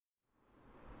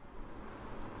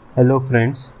Hello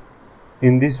friends,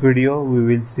 in this video we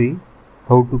will see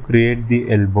how to create the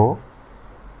elbow.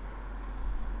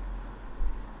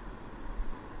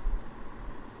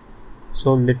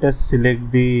 So let us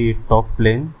select the top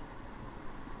plane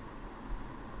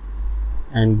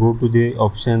and go to the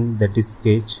option that is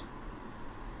sketch.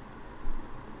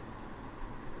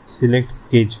 Select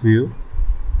sketch view.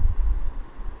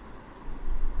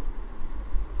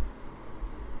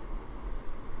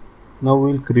 Now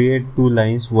we will create two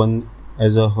lines, one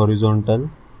as a horizontal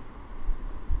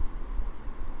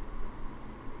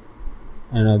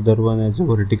and other one as a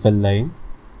vertical line.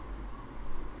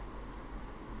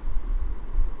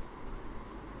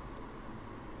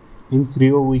 In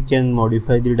Creo we can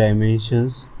modify the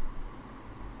dimensions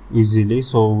easily,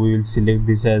 so we will select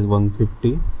this as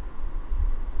 150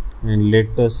 and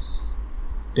let us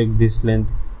take this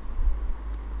length,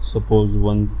 suppose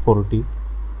 140.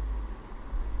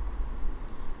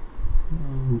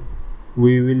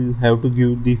 We will have to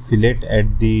give the fillet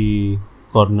at the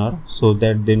corner, so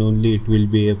that then only it will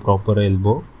be a proper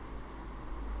elbow.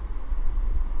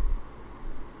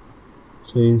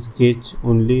 So in sketch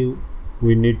only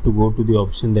we need to go to the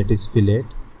option that is fillet.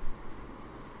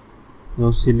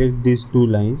 Now select these two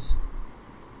lines.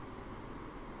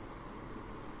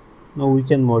 Now we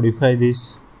can modify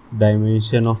this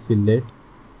dimension of fillet.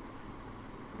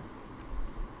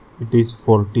 It is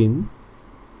 14.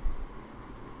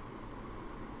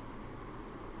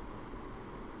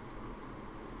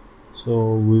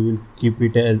 So we will keep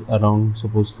it as around,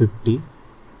 suppose 50.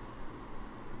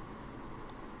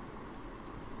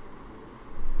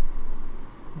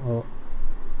 I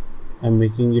am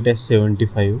making it as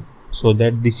 75 so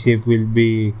that the shape will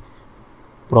be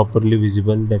properly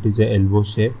visible, that is a elbow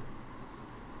shape,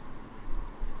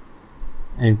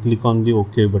 and click on the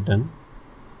OK button.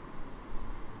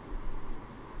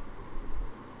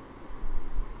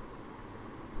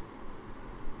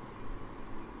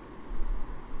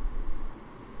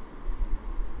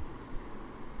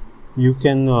 You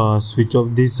can switch off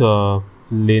this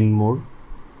lane mode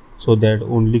so that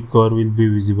only curve will be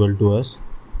visible to us.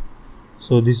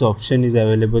 So this option is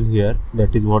available here.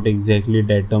 That is what exactly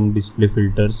datum display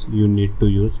filters you need to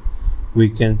use. We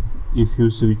can, if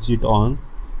you switch it on,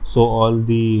 so all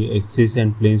the axes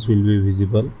and planes will be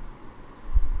visible.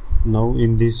 Now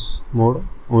in this mode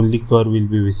only curve will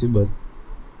be visible.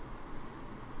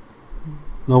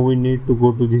 Now we need to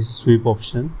go to this sweep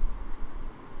option.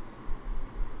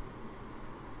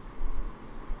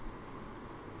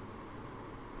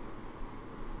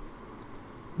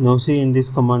 Now see, in this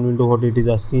command window what it is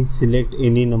asking, select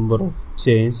any number of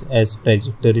chains as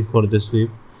trajectory for the sweep.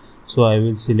 So I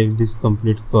will select this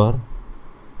complete curve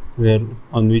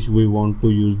on which we want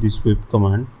to use the sweep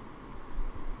command.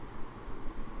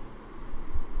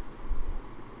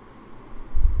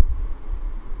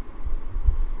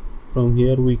 From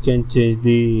here we can change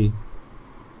the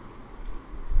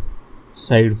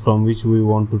side from which we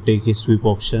want to take a sweep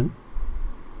option.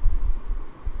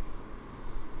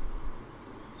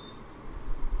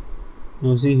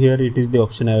 Now see, here it is the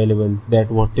option available that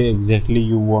what exactly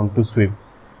you want to sweep.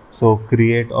 So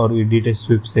create or edit a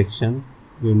sweep section,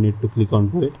 you need to click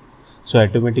onto it. So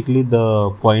automatically the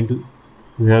point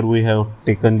where we have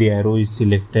taken the arrow is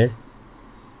selected,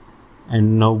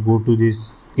 and now go to this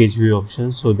sketch view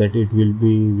option so that it will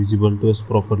be visible to us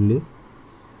properly,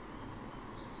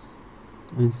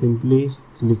 and simply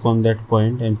click on that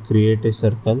point and create a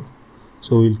circle.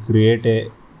 So we'll create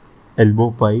a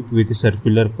elbow pipe with a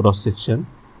circular cross section.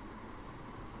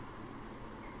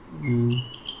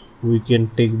 We can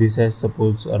take this as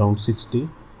suppose around 60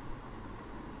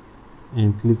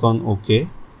 and click on OK.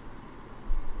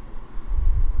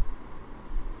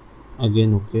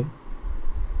 Again OK.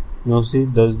 Now see,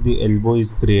 thus the elbow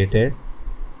is created.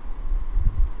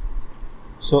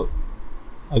 So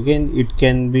again it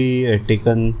can be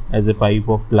taken as a pipe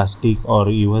of plastic or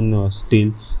even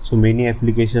steel. So many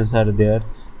applications are there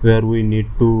where we need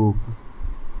to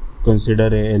consider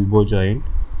a elbow joint.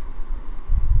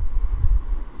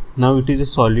 Now it is a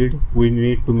solid, we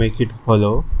need to make it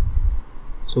hollow.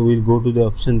 So we'll go to the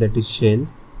option that is shell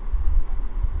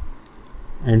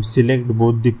and select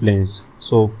both the planes.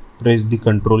 So press the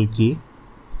control key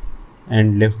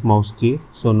and left mouse key.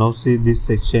 So now see, this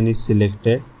section is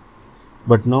selected,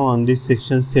 but now on this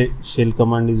section shell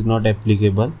command is not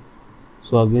applicable.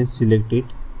 So again select it.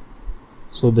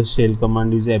 So the shell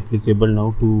command is applicable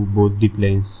now to both the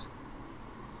planes,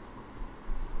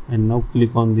 and now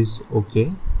click on this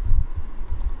OK.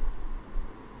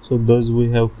 So thus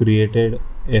we have created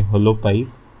a hollow pipe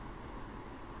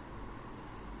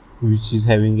which is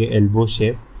having a elbow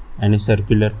shape and a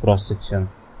circular cross section.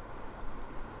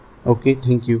 Okay,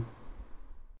 thank you.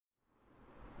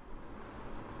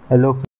 Hello.